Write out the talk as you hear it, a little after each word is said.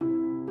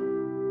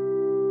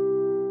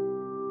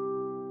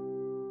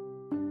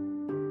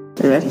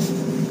You ready?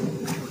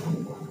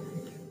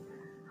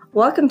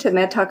 Welcome to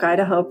MedTalk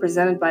Idaho,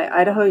 presented by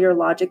Idaho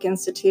Urologic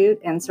Institute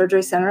and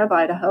Surgery Center of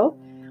Idaho.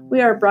 We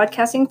are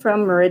broadcasting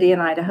from Meridian,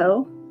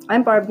 Idaho.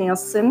 I'm Barb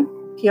Nielsen,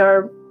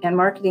 PR and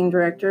Marketing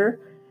Director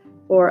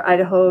for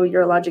Idaho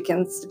Urologic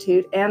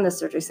Institute and the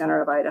Surgery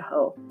Center of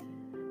Idaho.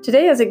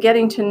 Today is a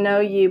Getting to Know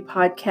You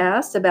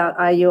podcast about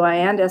IUI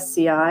and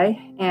SCI,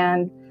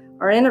 and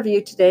our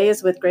interview today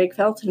is with Greg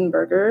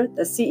Feltenberger,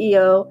 the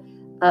CEO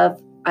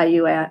of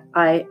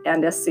IUI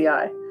and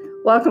SCI.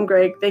 Welcome,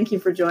 Greg. Thank you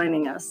for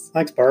joining us.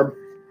 Thanks, Barb.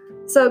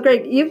 So,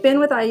 Greg, you've been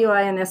with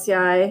IUI and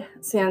SCI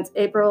since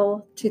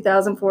April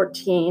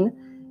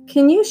 2014.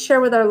 Can you share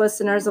with our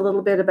listeners a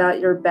little bit about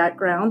your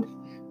background?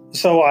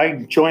 So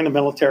I joined the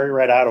military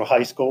right out of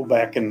high school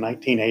back in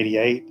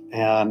 1988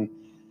 and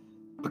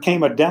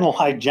became a dental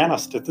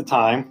hygienist at the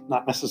time,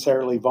 not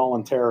necessarily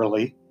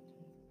voluntarily.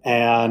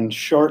 And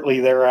shortly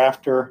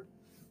thereafter,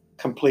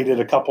 completed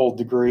a couple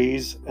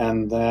degrees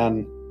and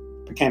then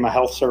became a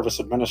health service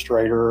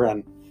administrator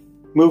and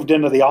moved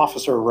into the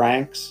officer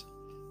ranks.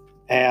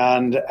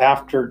 And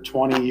after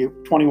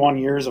 21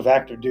 years of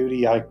active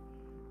duty, I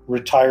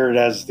retired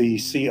as the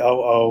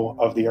COO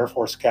of the Air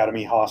Force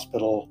Academy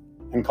Hospital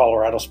in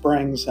Colorado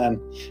Springs. And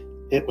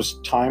it was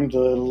time to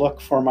look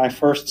for my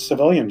first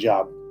civilian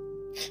job.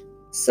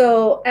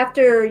 So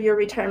after your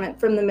retirement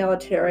from the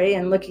military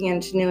and looking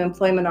into new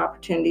employment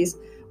opportunities,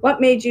 what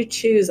made you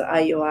choose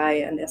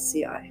IUI and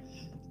SCI?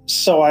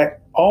 So I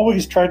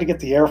always tried to get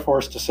the Air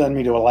Force to send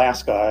me to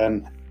Alaska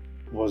and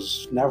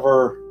was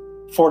never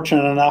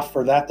fortunate enough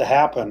for that to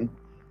happen.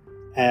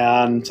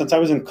 And since I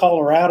was in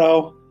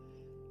Colorado,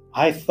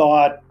 I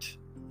thought,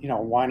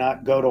 why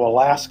not go to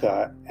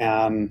Alaska?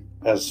 And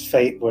as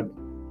fate would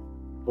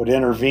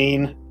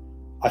intervene,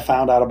 I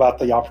found out about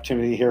the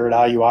opportunity here at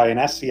IUI and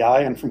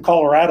SCI. And from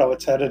Colorado,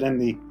 it's headed in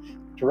the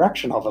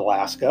direction of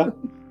Alaska.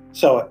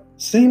 So it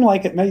seemed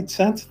like it made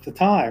sense at the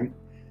time.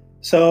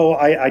 So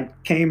I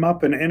came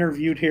up and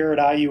interviewed here at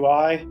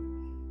IUI,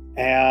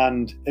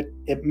 and it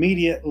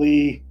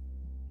immediately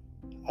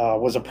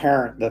was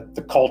apparent that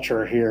the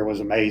culture here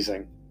was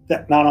amazing.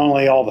 That not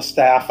only all the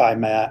staff I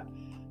met,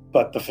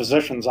 but the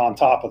physicians on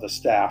top of the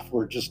staff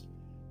were just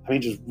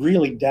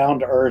really down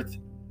to earth,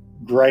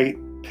 great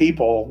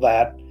people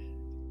that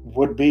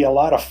would be a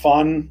lot of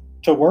fun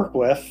to work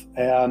with.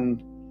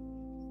 And,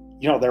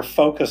 their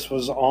focus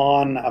was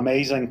on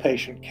amazing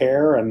patient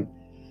care and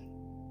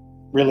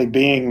really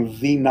being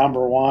the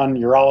number one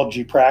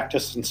urology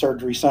practice and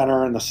surgery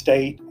center in the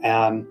state.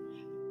 And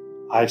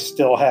I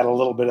still had a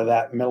little bit of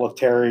that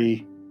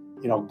military,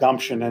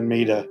 gumption in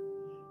me to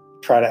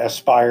try to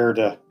aspire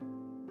to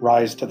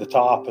rise to the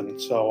top.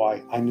 And so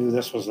I knew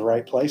this was the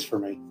right place for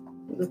me.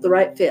 It was the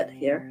right fit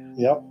here.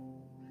 Yep.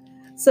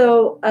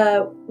 So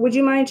would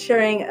you mind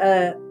sharing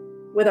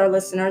with our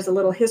listeners a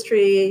little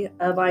history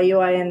of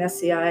IUI and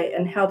SCI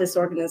and how this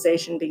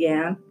organization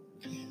began?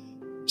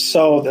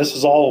 So this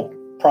is all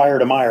prior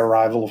to my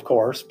arrival, of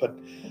course, but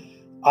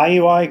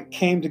IUI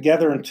came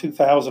together in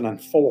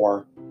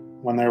 2004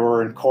 when they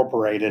were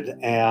incorporated.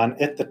 And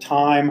at the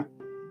time,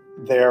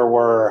 there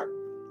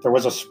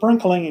was a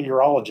sprinkling of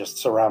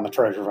urologists around the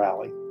Treasure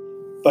Valley,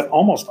 but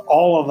almost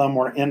all of them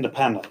were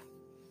independent.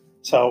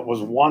 So it was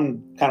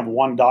one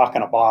doc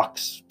in a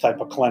box type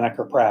of clinic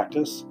or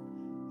practice.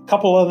 A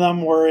couple of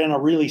them were in a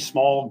really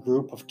small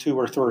group of 2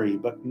 or 3,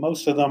 but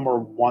most of them were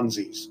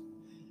onesies.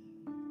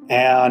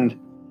 And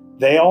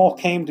they all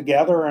came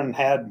together and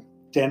had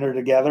dinner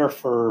together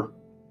for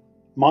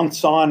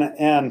months on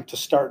end to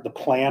start the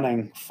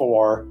planning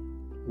for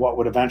what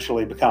would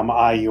eventually become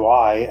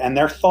IUI. And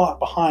their thought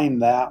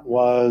behind that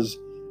was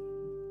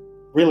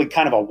really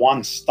kind of a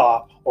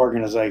one-stop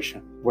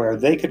organization where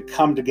they could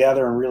come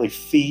together and really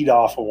feed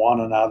off of one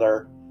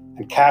another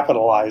and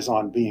capitalize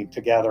on being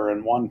together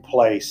in one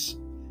place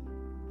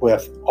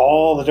with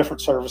all the different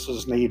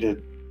services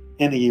needed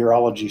in the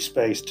urology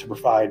space to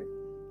provide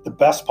the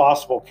best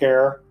possible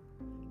care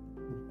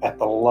at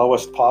the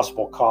lowest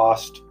possible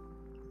cost,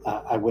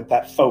 with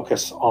that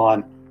focus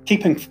on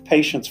keeping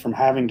patients from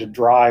having to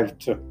drive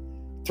to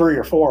 3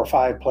 or 4 or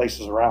 5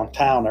 places around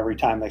town every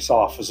time they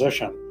saw a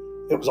physician.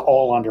 It was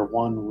all under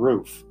one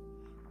roof.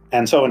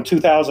 And so in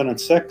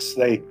 2006,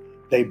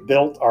 they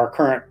built our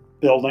current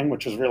building,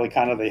 which is really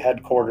kind of the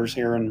headquarters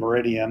here in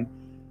Meridian.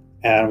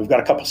 And we've got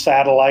a couple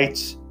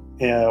satellites,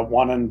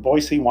 one in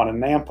Boise, one in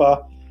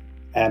Nampa.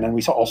 And then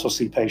we also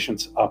see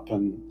patients up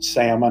in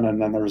Salmon. And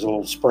then there's a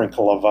little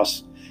sprinkle of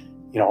us,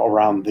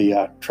 around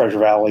the Treasure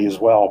Valley as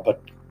well.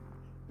 But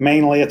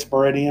mainly it's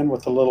Meridian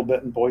with a little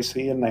bit in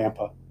Boise and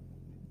Nampa.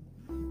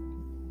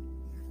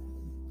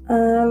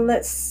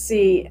 Let's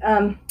see.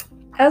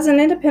 As an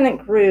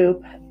independent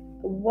group,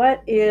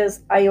 what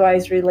is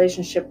IUI's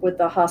relationship with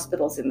the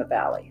hospitals in the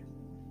Valley?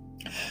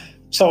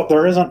 So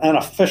there isn't an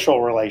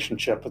official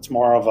relationship. It's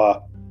more of I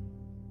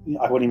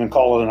wouldn't even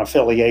call it an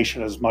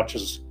affiliation as much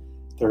as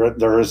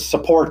there is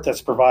support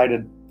that's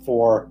provided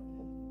for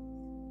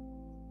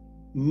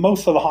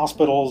most of the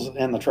hospitals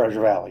in the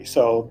Treasure Valley.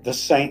 So the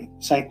St.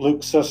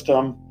 Luke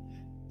system,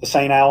 the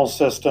St. Al's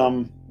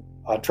system,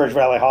 Treasure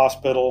Valley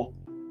Hospital,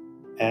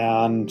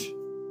 and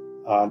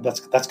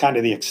that's kind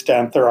of the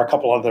extent. There are a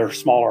couple other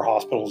smaller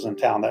hospitals in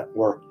town that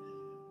we're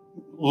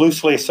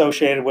loosely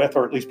associated with,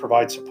 or at least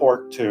provide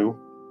support to.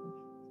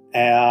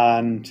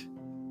 And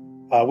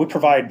we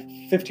provide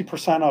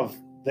 50% of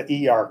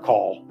the ER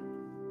call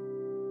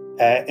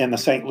in the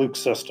St. Luke's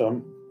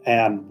system,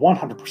 and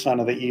 100%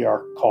 of the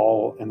ER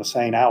call in the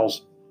St.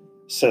 Al's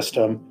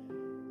system.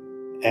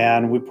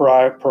 And we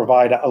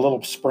provide a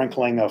little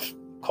sprinkling of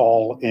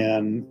call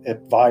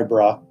at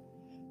Vibra.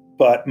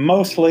 But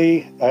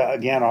mostly,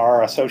 again,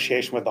 our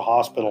association with the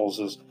hospitals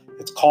is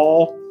it's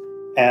call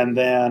and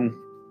then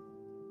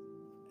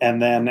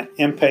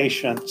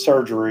inpatient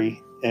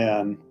surgery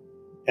in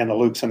the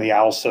Luke's and the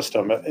Al's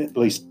system, at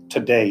least to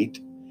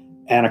date.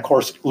 And of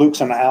course,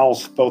 Luke's and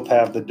Al's both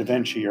have the Da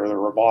Vinci, or the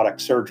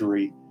robotic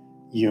surgery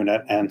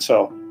unit. And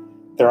so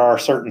there are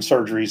certain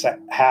surgeries that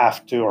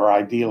have to, or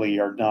ideally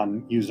are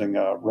done using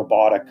a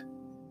robotic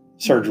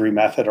surgery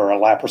method or a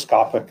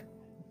laparoscopic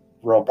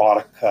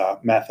robotic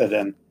method.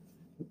 And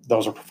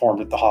those are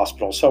performed at the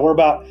hospital. So we're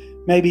about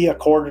maybe a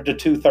quarter to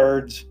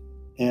 2/3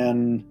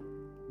 in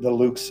the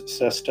Luke's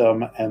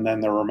system, and then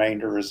the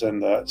remainder is in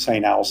the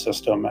St. Al's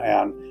system.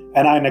 And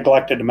I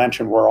neglected to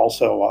mention we're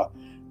also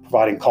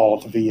providing call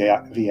at the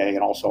VA and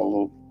also a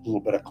little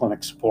bit of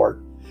clinic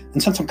support.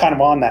 And since I'm kind of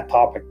on that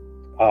topic,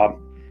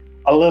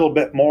 a little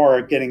bit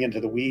more getting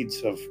into the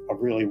weeds of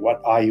really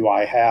what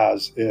IUI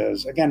has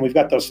is, again, we've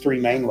got those 3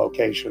 main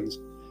locations,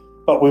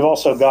 but we've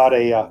also got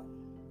a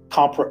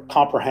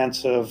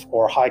comprehensive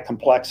or high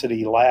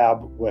complexity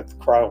lab with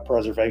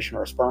cryopreservation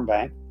or a sperm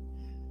bank.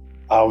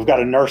 We've got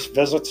a nurse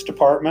visits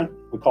department.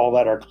 We call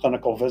that our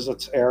clinical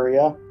visits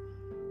area.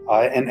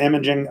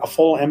 A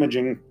full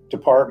imaging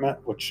department,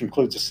 which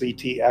includes a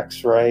CT,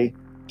 X-ray,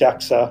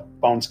 DEXA,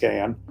 bone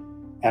scan,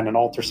 and an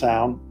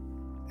ultrasound.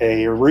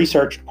 A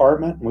research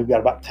department. We've got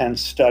about 10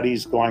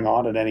 studies going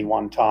on at any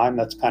one time.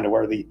 That's kind of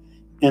where the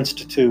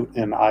institute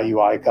in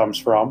IUI comes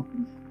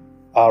from.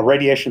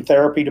 Radiation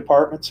therapy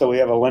department. So we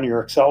have a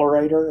linear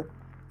accelerator,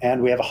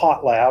 and we have a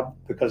hot lab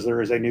because there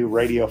is a new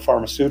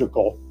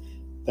radiopharmaceutical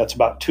that's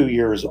about 2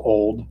 years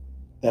old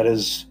that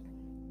is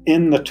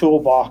in the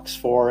toolbox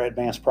for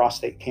advanced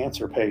prostate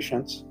cancer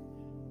patients.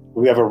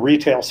 We have a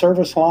retail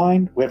service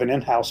line. We have an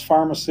in-house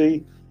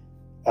pharmacy.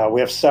 We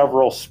have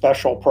several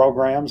special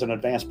programs: an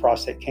advanced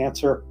prostate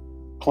cancer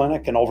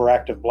clinic, an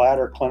overactive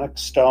bladder clinic,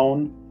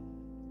 stone,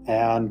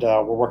 and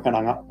we're working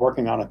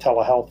on a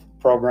telehealth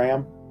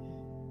program.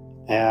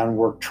 And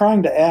we're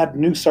trying to add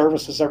new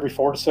services every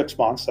 4 to 6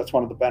 months. That's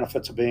one of the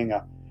benefits of being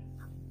a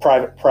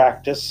private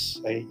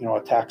practice, a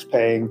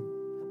tax-paying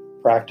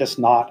practice,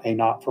 not a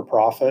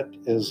not-for-profit,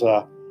 is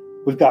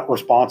we've got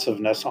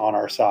responsiveness on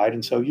our side.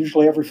 And so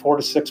usually every 4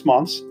 to 6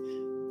 months,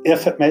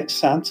 if it makes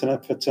sense and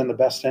if it's in the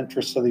best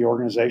interest of the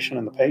organization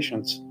and the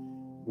patients,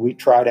 we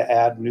try to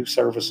add new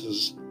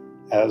services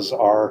as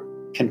our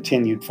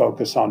continued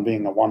focus on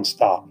being a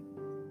one-stop.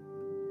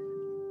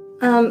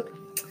 Can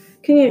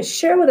you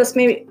share with us,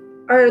 maybe,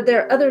 are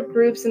there other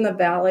groups in the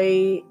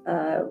Valley?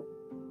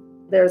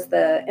 There's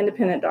the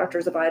Independent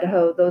Doctors of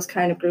Idaho, those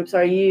kind of groups.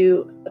 Are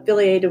you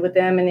affiliated with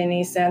them in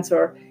any sense,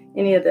 or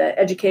any of the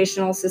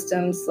educational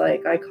systems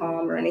like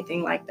ICOM or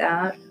anything like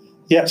that?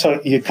 Yeah,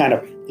 so you kind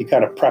of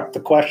prepped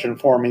the question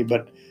for me,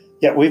 but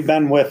yeah, we've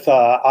been with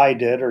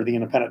IDID, or the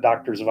Independent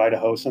Doctors of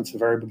Idaho, since the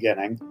very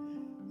beginning.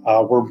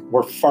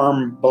 We're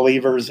firm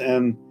believers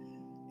in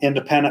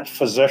independent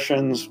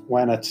physicians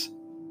when it's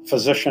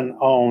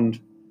physician-owned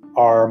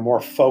are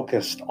more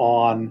focused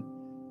on,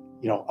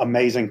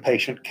 amazing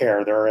patient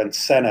care. There are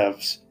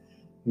incentives,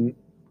 and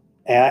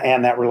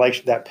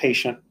that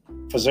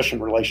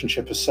patient-physician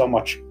relationship is so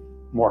much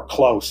more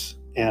close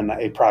in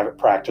a private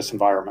practice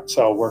environment.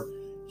 So we're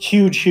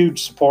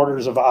huge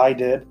supporters of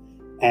IDID,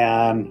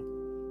 and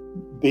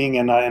being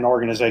in an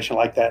organization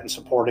like that and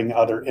supporting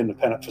other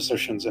independent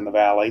physicians in the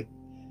Valley.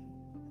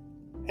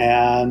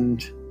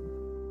 And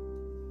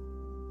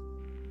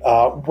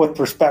with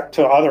respect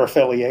to other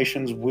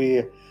affiliations,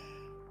 we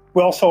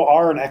also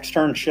are an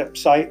externship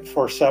site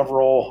for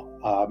several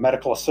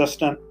medical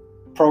assistant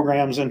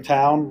programs in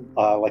town,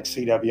 like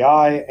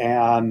CWI,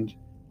 and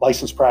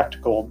licensed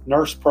practical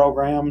nurse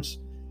programs.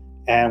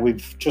 And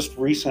we've just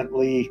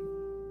recently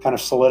kind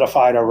of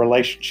solidified a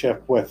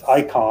relationship with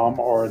ICOM,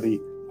 or the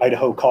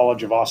Idaho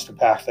College of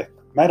Osteopathic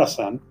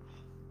Medicine.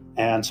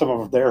 And some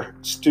of their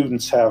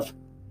students have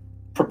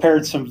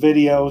prepared some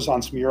videos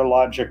on some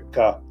urologic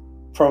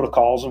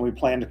protocols, and we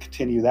plan to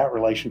continue that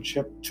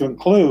relationship to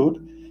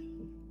include,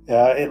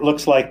 it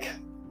looks like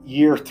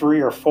year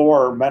 3 or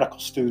 4 medical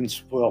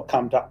students will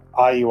come to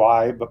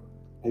IUI, but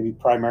maybe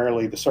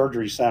primarily the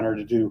surgery center,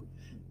 to do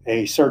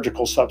a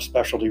surgical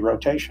subspecialty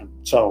rotation.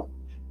 So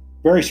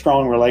very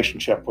strong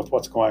relationship with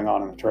what's going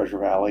on in the Treasure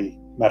Valley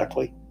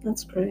medically.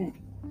 That's great.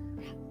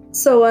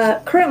 So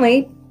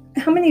currently,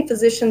 how many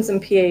physicians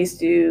and PAs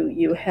do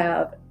you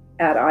have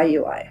at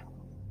IUI?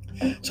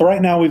 So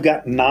right now we've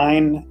got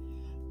 9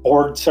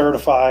 board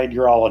certified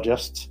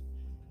urologists.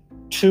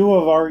 Two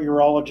of our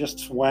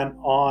urologists went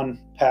on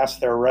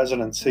past their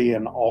residency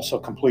and also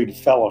completed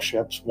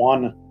fellowships.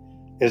 One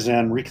is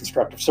in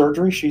reconstructive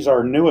surgery. She's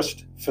our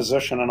newest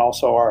physician and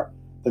also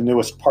the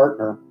newest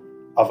partner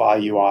of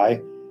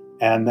IUI.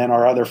 And then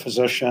our other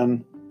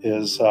physician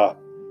is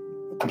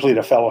completed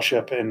a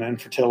fellowship in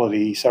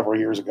infertility several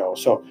years ago.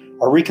 So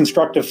our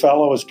reconstructive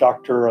fellow is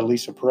Dr.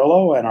 Lisa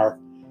Perillo, and our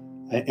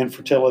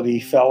infertility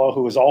fellow,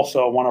 who is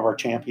also one of our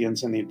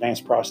champions in the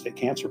advanced prostate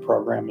cancer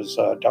program, is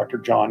Dr.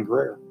 John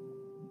Greer.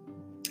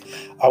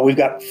 We've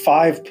got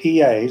 5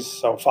 PAs,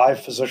 so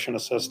 5 physician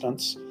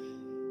assistants,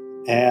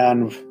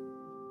 and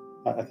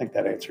I think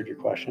that answered your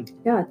question.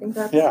 Yeah, I think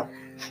that's... Yeah.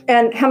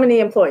 And how many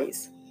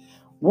employees?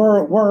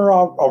 We're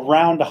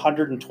around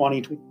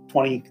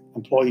 120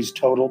 employees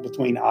total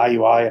between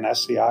IUI and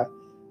SCI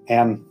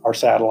and our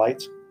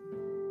satellites.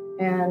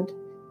 And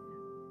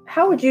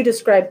how would you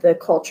describe the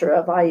culture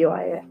of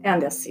IUI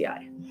and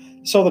SCI?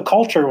 So the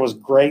culture was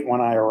great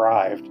when I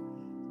arrived,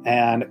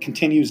 and it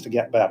continues to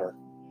get better.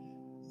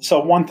 So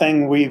one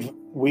thing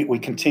we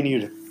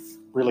continue to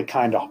really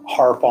kind of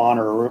harp on,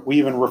 or we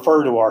even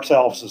refer to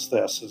ourselves as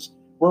this, is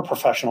we're a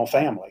professional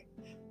family.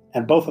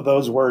 And both of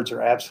those words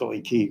are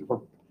absolutely key. We're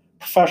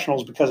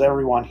professionals because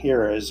everyone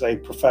here is a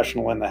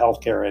professional in the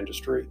healthcare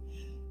industry.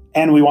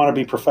 And we want to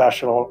be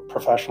professional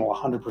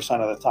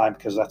 100% of the time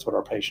because that's what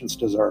our patients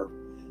deserve.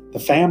 The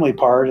family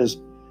part is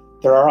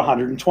there are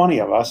 120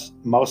 of us.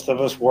 Most of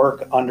us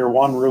work under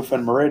one roof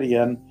in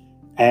Meridian,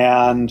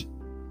 and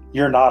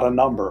you're not a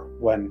number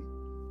when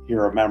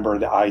you're a member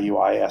of the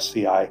IUI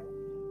SCI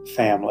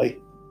family.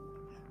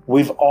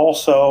 We've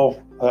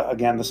also,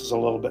 again, this is a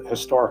little bit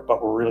historic,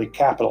 but we're really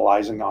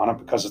capitalizing on it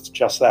because it's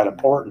just that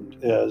important,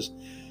 is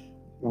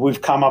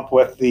we've come up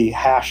with the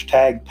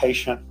hashtag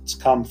patients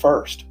come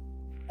first.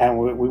 And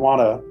we want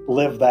to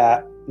live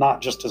that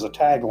not just as a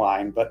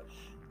tagline, but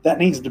that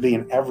needs to be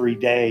an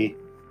everyday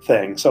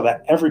thing so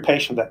that every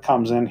patient that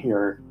comes in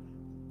here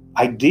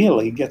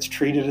ideally gets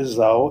treated as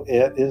though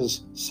it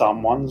is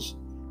someone's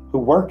who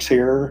works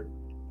here,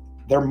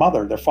 their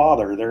mother, their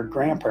father, their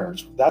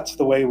grandparents. That's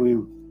the way we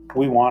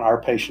want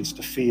our patients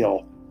to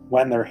feel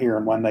when they're here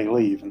and when they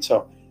leave. And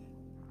so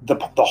the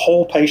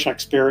whole patient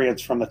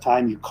experience from the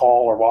time you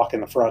call or walk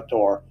in the front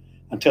door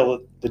until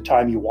the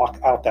time you walk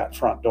out that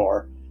front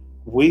door,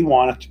 we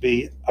want it to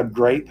be a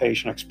great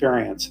patient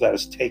experience that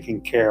is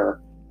taking care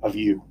of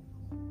you.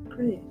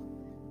 Great.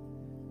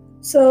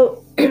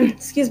 So,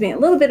 excuse me, a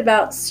little bit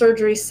about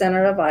Surgery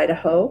Center of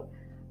Idaho.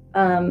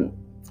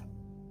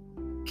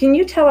 Can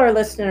you tell our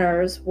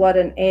listeners what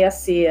an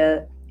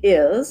ASC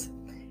is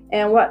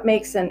and what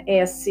makes an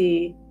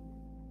ASC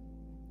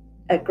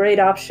a great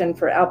option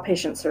for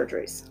outpatient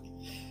surgeries?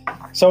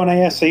 So an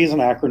ASC is an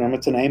acronym.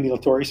 It's an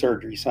ambulatory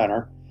surgery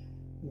center.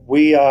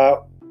 We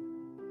don't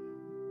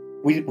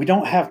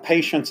have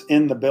patients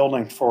in the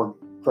building for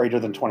greater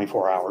than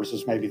 24 hours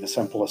is maybe the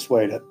simplest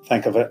way to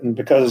think of it. And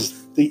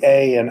because the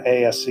A in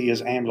ASC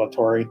is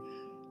ambulatory,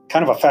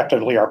 kind of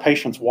effectively our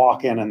patients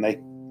walk in and they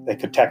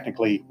could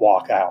technically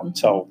walk out.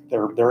 So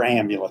they're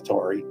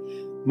ambulatory.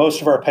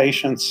 Most of our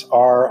patients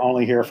are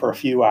only here for a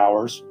few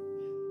hours.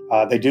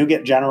 They do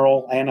get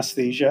general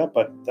anesthesia,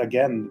 but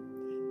again,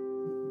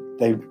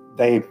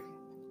 they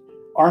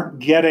aren't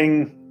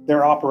getting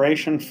their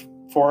operation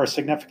for a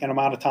significant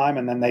amount of time,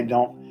 and then they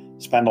don't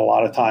spend a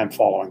lot of time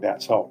following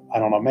that. So I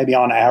don't know, maybe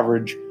on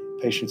average,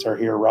 patients are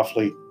here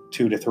roughly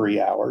 2 to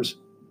 3 hours.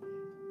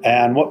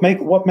 And what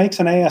makes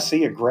an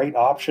ASC a great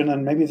option,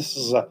 and maybe this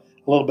is a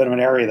little bit of an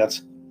area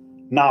that's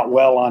not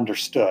well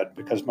understood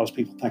because most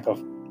people think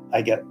of,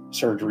 I get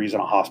surgeries in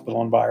a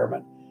hospital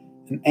environment.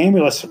 An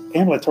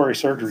ambulatory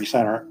surgery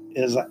center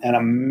is an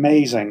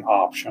amazing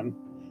option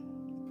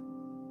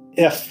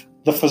if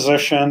the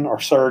physician or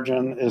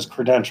surgeon is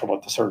credentialed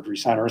at the surgery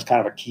center. Is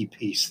kind of a key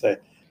piece.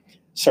 That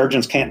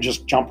surgeons can't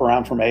just jump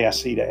around from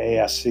ASC to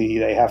ASC.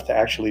 They have to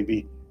actually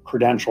be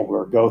credentialed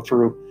or go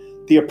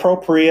through the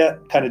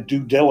appropriate kind of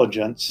due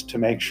diligence to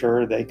make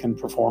sure they can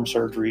perform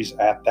surgeries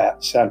at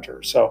that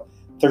center. So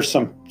there's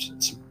some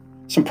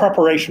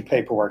preparation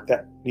paperwork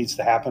that needs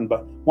to happen,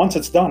 but once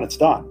it's done, it's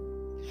done.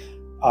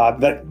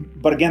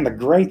 But again, the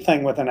great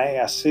thing with an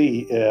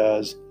ASC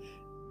is,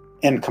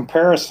 in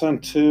comparison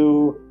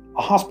to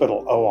a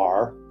hospital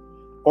OR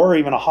or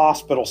even a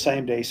hospital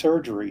same-day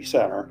surgery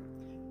center,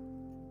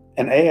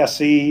 an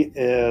ASC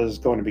is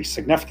going to be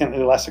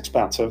significantly less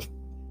expensive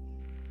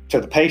to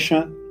the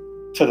patient,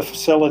 to the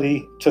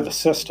facility, to the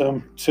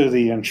system, to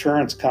the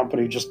insurance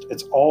company. Just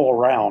it's all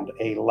around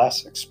a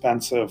less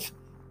expensive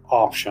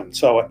option.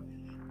 So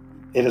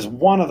it is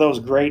one of those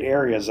great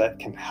areas that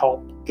can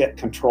help get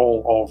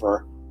control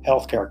over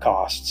healthcare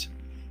costs.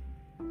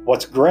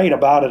 What's great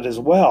about it as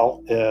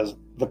well is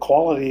the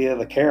quality of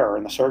the care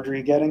and the surgery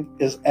you're getting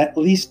is at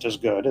least as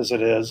good as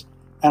it is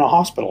in a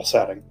hospital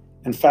setting.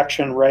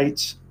 Infection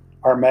rates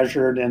are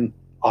measured in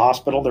a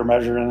hospital, they're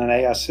measured in an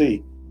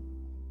ASC.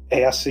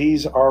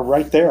 ASCs are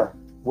right there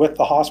with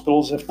the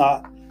hospitals, if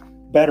not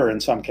better in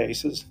some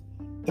cases.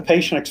 The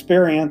patient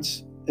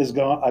experience is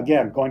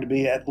going to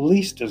be at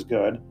least as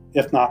good,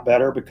 if not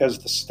better, because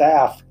the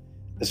staff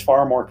is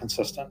far more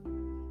consistent.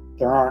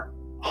 There aren't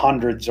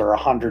hundreds or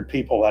 100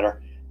 people that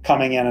are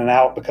coming in and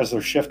out because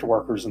they're shift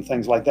workers and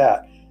things like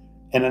that.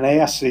 In an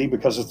ASC,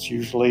 because it's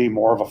usually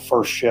more of a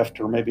first shift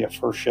or maybe a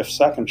first shift,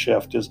 second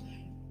shift, is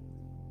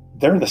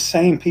they're the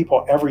same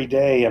people every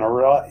day in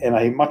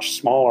a much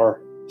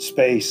smaller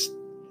space.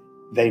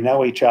 They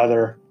know each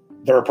other.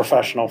 They're a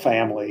professional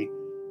family.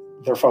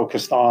 They're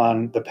focused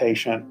on the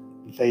patient.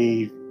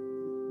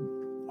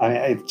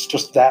 It's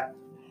just that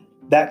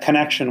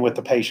connection with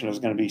the patient is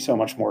going to be so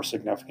much more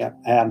significant.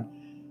 And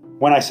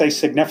when I say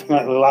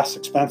significantly less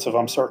expensive,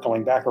 I'm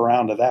circling back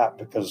around to that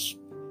because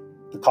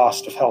the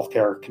cost of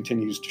healthcare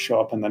continues to show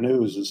up in the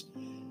news. Is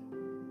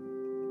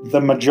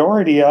the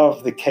majority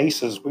of the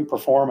cases we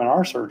perform in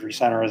our surgery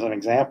center, as an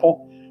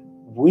example,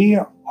 we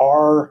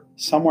are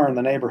somewhere in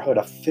the neighborhood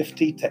of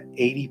 50 to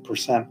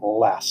 80%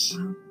 less.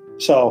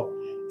 So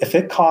if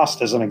it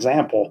costs, as an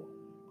example,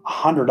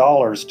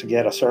 $100 to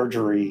get a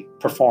surgery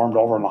performed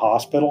over in the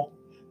hospital,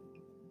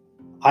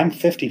 I'm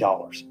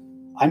 $50.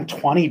 I'm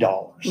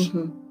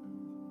 $20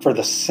 for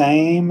the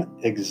same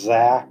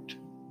exact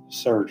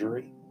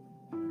surgery.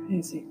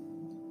 Crazy.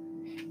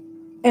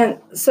 And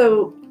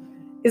so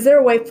is there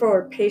a way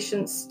for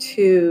patients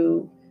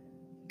to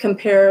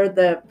compare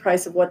the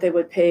price of what they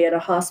would pay at a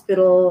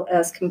hospital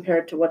as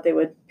compared to what they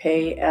would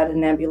pay at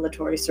an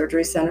ambulatory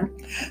surgery center?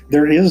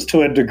 There is,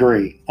 to a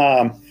degree.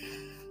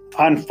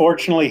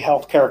 Unfortunately,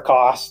 healthcare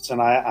costs,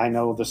 and I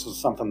know this is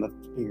something that's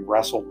being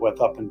wrestled with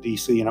up in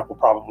DC, and it will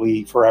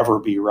probably forever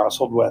be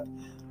wrestled with.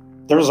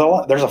 There's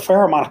a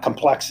fair amount of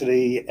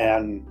complexity,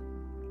 and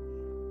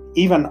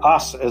even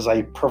us as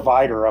a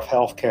provider of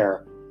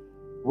healthcare,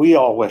 we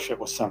all wish it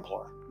was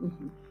simpler.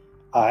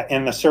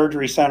 In the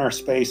surgery center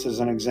space, as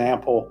an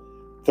example,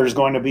 there's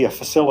going to be a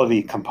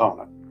facility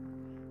component.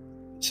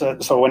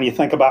 So when you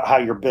think about how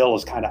your bill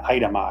is kind of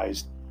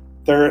itemized,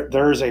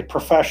 there's a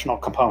professional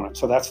component.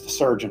 So that's the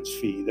surgeon's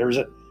fee. There's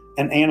an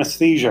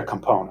anesthesia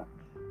component.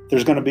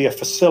 There's going to be a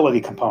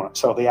facility component.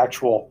 So the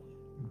actual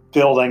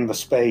building, the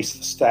space,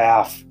 the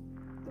staff,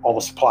 all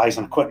the supplies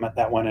and equipment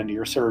that went into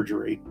your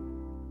surgery.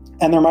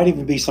 And there might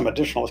even be some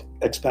additional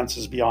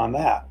expenses beyond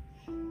that.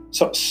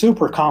 So it's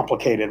super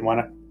complicated when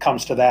it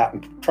comes to that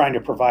and trying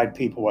to provide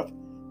people with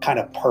kind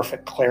of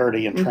perfect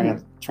clarity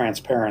and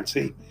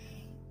transparency.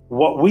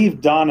 What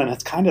we've done, and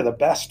it's kind of the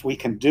best we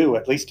can do,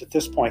 at least at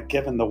this point,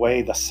 given the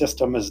way the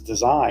system is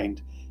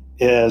designed,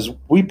 is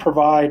we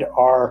provide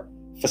our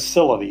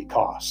facility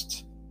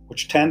costs,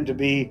 which tend to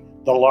be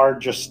the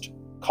largest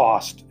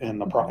cost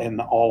in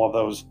all of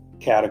those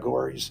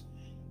categories.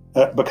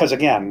 Because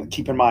again,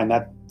 keep in mind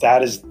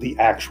that is the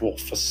actual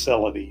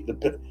facility.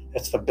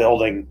 It's the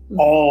building,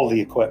 all the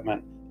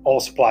equipment, all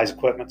supplies,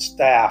 equipment,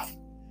 staff,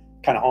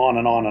 kind of on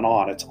and on and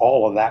on. It's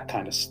all of that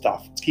kind of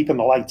stuff. It's keeping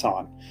the lights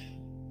on.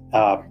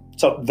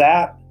 So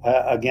that,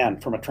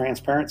 again, from a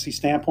transparency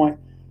standpoint,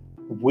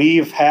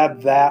 we've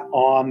had that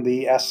on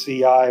the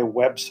SCI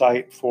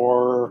website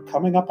for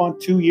coming up on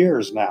 2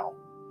 years now.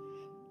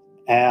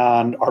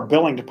 And our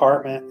billing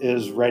department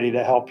is ready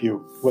to help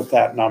you with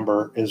that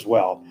number as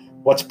well.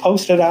 What's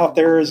posted out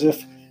there is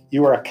if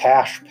you are a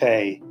cash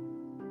pay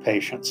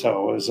patient,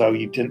 so as though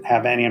you didn't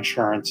have any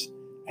insurance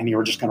and you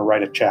were just going to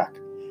write a check.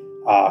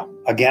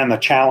 Again, the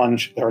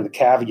challenge or the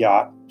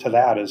caveat to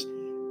that is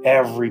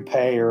every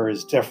payer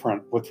is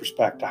different with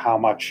respect to how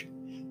much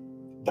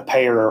the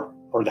payer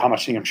or how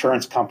much the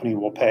insurance company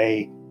will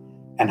pay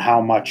and how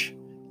much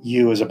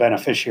you as a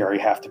beneficiary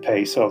have to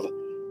pay. So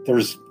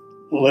there's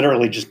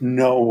literally just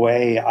no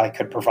way I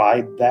could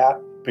provide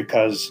that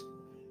because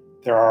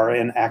there are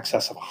in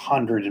excess of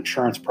 100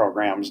 insurance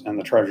programs in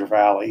the Treasure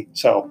Valley.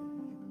 So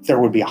there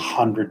would be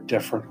 100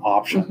 different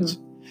options.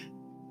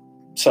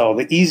 So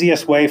the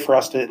easiest way for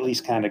us to at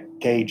least kind of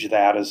gauge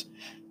that is,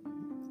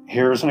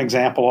 here's an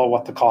example of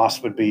what the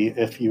cost would be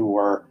if you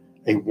were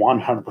a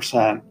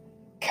 100%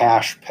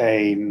 cash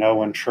pay,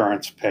 no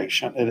insurance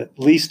patient. It at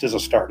least is a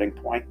starting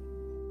point.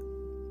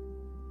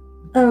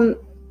 Can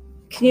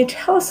you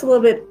tell us a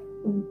little bit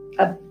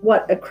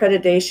what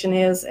accreditation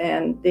is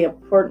and the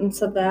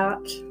importance of that?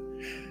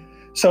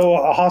 So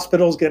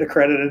hospitals get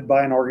accredited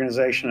by an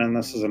organization, and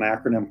this is an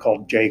acronym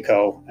called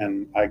JCAHO,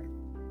 and I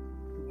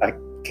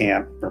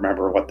can't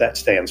remember what that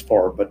stands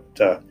for, but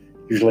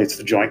usually it's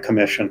the Joint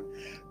Commission.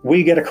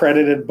 We get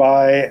accredited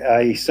by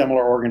a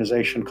similar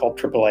organization called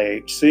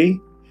AAAHC.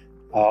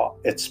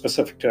 It's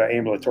specific to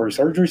ambulatory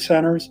surgery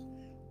centers.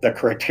 The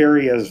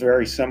criteria is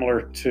very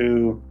similar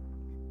to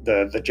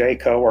the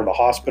JCAHO or the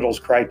hospital's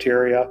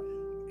criteria.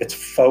 It's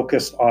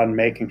focused on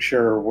making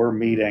sure we're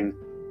meeting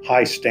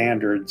high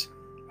standards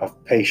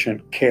of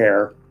patient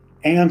care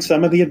and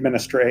some of the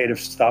administrative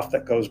stuff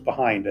that goes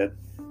behind it,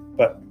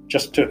 but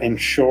just to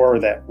ensure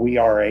that we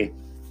are a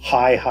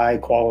high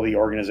quality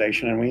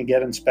organization, and we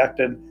get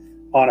inspected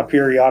on a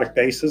periodic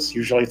basis.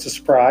 Usually it's a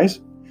surprise.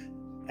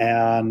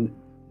 And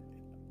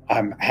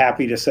I'm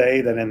happy to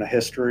say that in the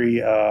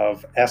history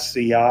of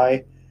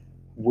SCI,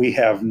 we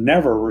have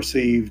never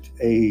received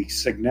a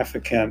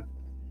significant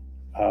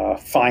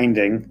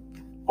finding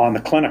on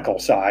the clinical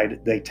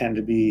side. They tend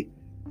to be,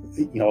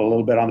 a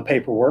little bit on the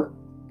paperwork,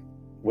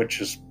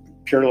 which is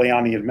purely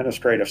on the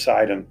administrative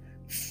side and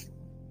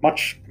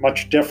much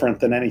different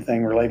than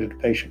anything related to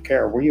patient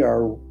care. We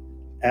are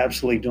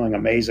absolutely doing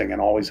amazing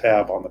and always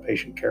have on the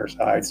patient care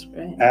side,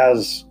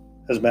 as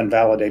has been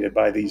validated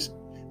by these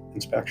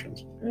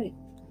inspections. Great.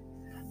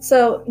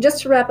 So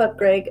just to wrap up,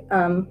 Greg,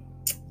 I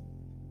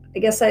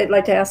guess I'd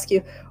like to ask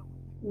you,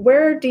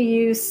 what do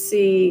you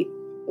see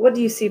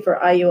for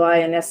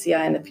IUI and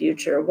SCI in the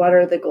future? What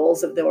are the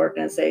goals of the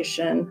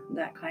organization,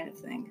 that kind of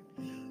thing?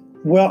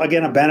 Well,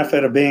 again, a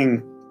benefit of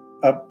being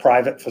a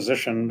private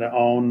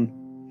physician-owned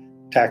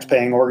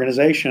tax-paying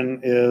organization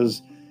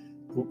is,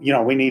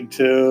 we need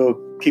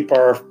to keep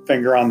our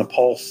finger on the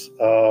pulse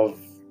of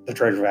the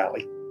Treasure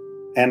Valley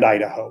and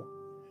Idaho.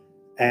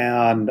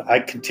 And I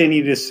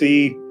continue to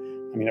see,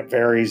 it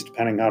varies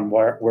depending on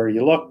where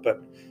you look,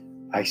 but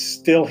I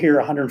still hear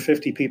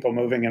 150 people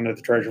moving into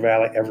the Treasure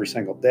Valley every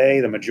single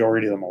day. The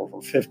majority of them are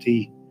over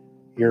 50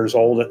 years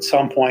old. At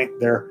some point,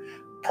 they're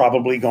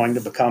probably going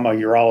to become a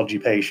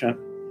urology patient.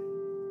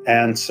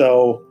 And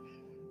so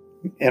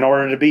in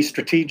order to be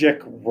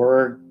strategic,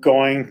 we're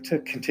going to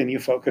continue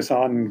to focus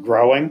on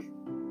growing,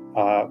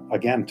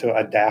 again, to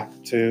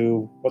adapt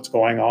to what's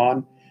going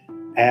on.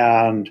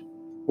 And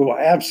we will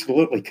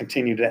absolutely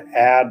continue to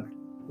add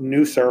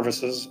new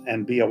services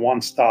and be a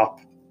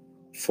one-stop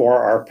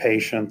for our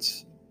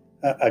patients,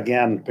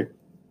 again,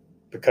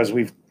 because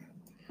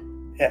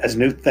as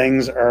new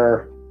things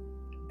are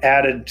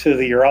added to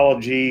the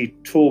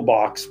urology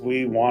toolbox,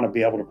 we want to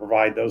be able to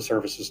provide those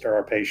services to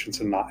our patients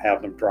and not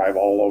have them drive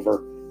all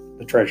over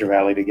the Treasure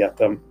Valley to get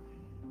them.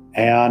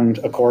 And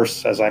of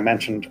course, as I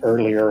mentioned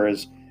earlier,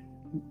 is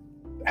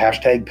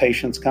hashtag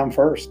patients come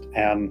first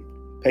and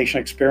patient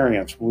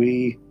experience.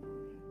 We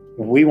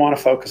want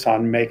to focus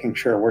on making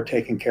sure we're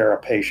taking care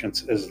of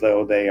patients as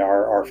though they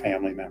are our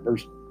family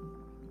members.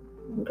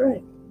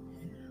 Great.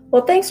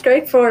 Well, thanks,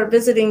 Greg, for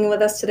visiting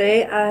with us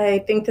today. I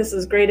think this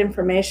is great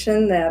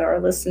information that our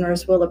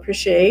listeners will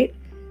appreciate.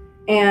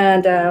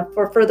 And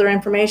for further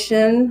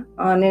information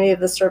on any of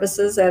the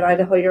services at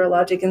Idaho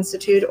Urologic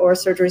Institute or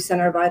Surgery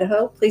Center of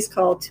Idaho, please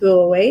call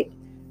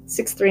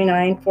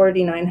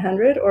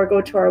 208-639-4900 or go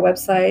to our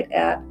website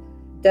at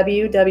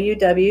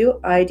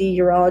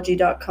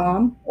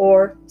www.idurology.com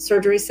or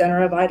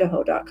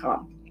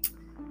surgerycenterofidaho.com.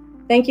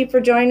 Thank you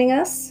for joining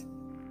us.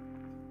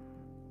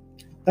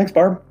 Thanks,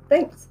 Barb.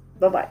 Thanks.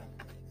 Bye-bye.